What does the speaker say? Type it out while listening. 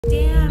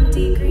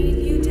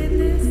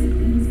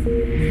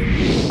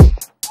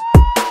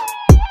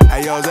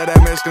yo, is that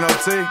Mexican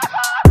OT?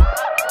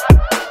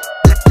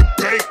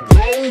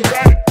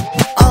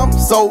 I'm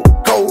so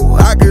cold,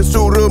 I can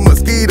shoot the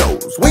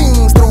mosquitoes.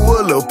 Wings through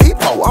a little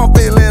peephole. I'm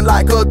feeling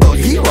like a the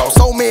hero.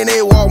 So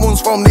many war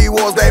wounds from the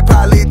wars, they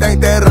probably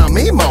think that I'm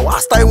emo. I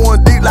stay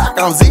one deep like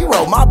I'm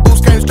zero. My boots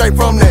came straight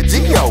from that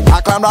Geo.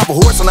 I climbed off a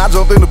horse and I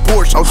jumped in the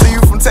Porsche. I'll see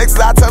you from Texas,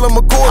 I tell them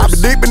of course. I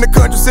been deep in the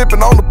country, sipping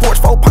on the porch.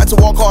 4 pints to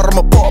walk hard,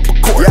 I'ma pour up a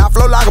quart. Yeah, I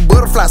flow like a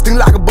butterfly,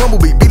 sting like a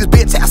bumblebee. Beat this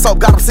bitch ass up,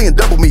 got him seeing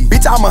double me.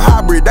 Bitch, I'm a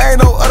hybrid, there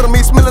ain't no other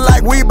me. Smelling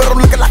like weed, but I'm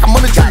looking like I'm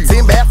on the tree.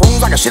 10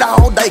 bathrooms, I can shit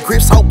all day.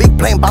 Crib so big,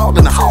 playing ball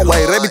in the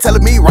hallway. They be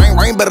telling me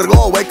rain, better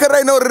go away. Cause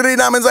they know that these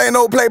diamonds ain't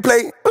no play.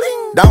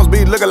 Diamonds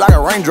be looking like a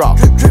raindrop.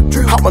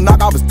 Hop a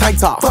knock off his tank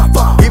top.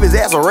 Give his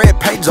ass a red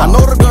paint job. I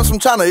know the guns from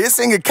China, it's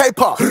singing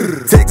K-pop.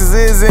 Texas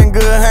is in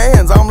good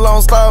hands, I'm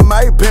Lone Star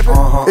made pimpin'.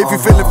 If you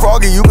feelin'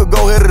 froggy, you could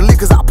go ahead and leak.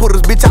 Cause I put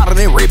this bitch out and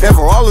then rip. And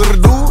for all of the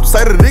dudes,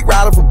 say the dick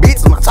rider for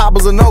bitches. My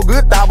choppers are no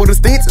good, die with the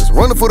stenches.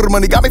 Running for the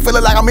money, got me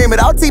feeling like I'm in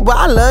without T, but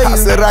I love you. I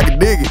said I could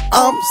dig it.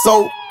 I'm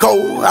so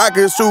cold, I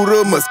can shoot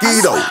the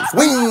mosquitoes.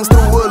 Wings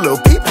through a little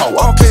peephole.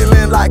 I'm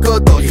feeling like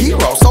a the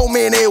hero. So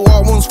many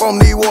war wounds from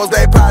the wars,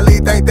 they probably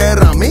think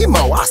that I'm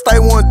emo. I stay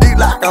one deep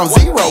like I'm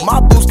zero. My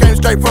boots came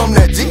straight from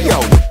that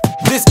Geo.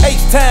 This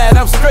 8th time,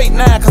 I'm straight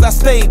now, cause I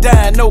stay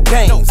dying, no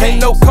games. Ain't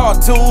no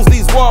cartoons,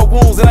 these war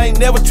wounds, and I ain't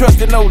never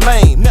trusted no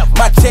lame.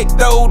 My check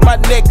throwed, my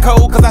neck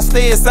cold, cause I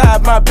stay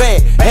inside my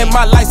bag. And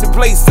my license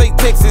plate say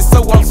Texas,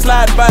 so I'm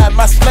sliding by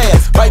my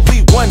slabs. Might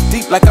be one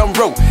deep like I'm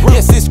rope.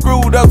 Yes, it's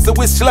screwed up, so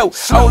it's slow.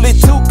 Only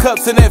 2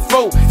 cups in that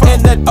 4,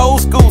 and that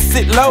old school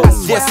sit low.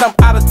 Yes, I'm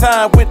out of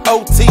time with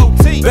OT.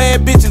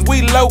 Bad bitches,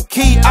 we low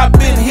key. I've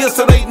been here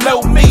so they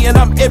know me, and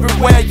I'm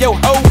everywhere, yo,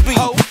 ho be.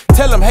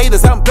 Tell them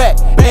haters I'm back,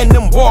 and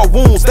them war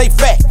wounds, they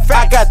fat.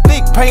 I got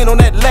thick paint on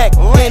that lack,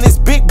 and it's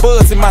big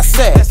buzz in my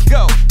sack.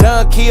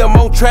 Done key, I'm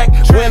on track.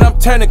 When I'm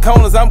turning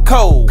corners, I'm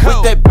cold.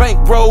 With that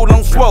bankroll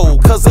on swole,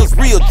 cause us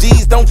real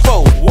G's don't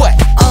fold. What?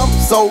 I'm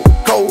so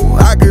cold,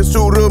 I can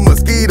shoot the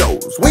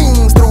mosquitoes.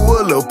 Wings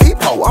through a little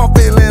peephole. I'm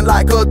feeling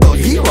like a the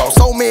hero.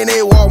 So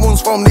many war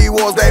wounds from the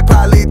wars, they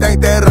probably think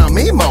that I'm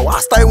emo. I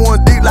stay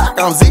one deep like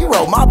I'm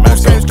zero. My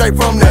boots came straight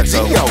from that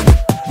Geo.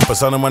 For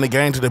Son of Money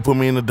gang till they put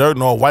me in the dirt.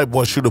 No, a white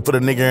boy shooter put a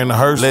nigga in the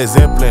hearse. Led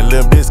Zeppelin,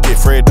 Lil Biscuit,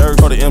 Fred Durst.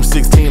 Throw the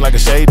M16 like a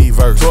shady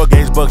verse. 12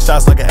 gauge buck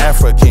shots like an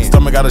African.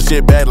 Stomach got a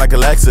shit bag like a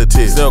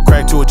laxative. Sell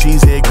crack to a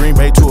cheesehead, Green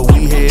Bay to a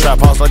weed head. Trap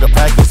house like a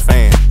Packers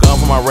fan. Gun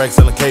for my rack,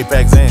 selling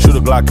K-Packs in. Shoot a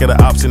Glock at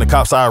the ops in the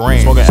cops I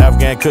ran. Smoking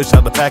Afghan Kush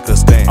out the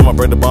Pakistan. I'ma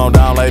break the bone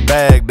down like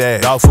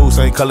Baghdad. Dog food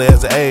same color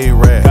as the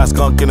A-Rad. Got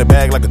skunk in the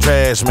bag like a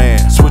trash man.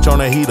 Switch on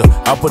the heater,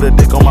 I put a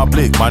dick on my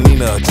blick. My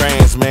Nina a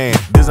trans man.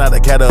 This not a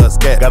cat or a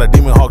scat. Got a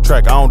demon hawk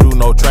track, I don't do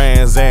no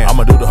trans am.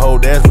 I'ma do the whole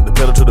dash with the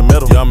pedal to the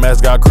middle. Young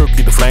mascot crook,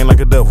 keep the flame like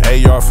a devil.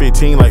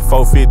 AR-15 like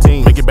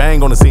 415. Make it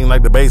bang on the scene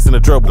like the bass in the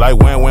treble. Like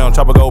wham wham,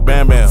 chopper go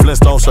bam bam.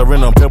 Flintstone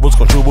serving them pebbles,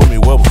 control with me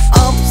wibbles.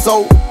 I'm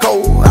so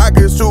cold, I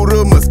can shoot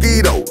the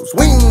mosquitoes.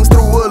 Wings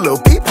through a little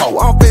peephole.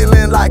 I'm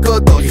feeling like a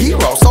the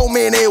hero. So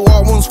many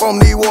war wounds from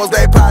the wars,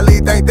 they probably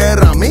think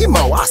that I'm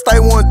emo. I stay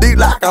one deep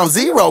like I'm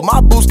zero. My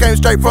boots came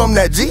straight from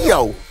that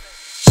Geo.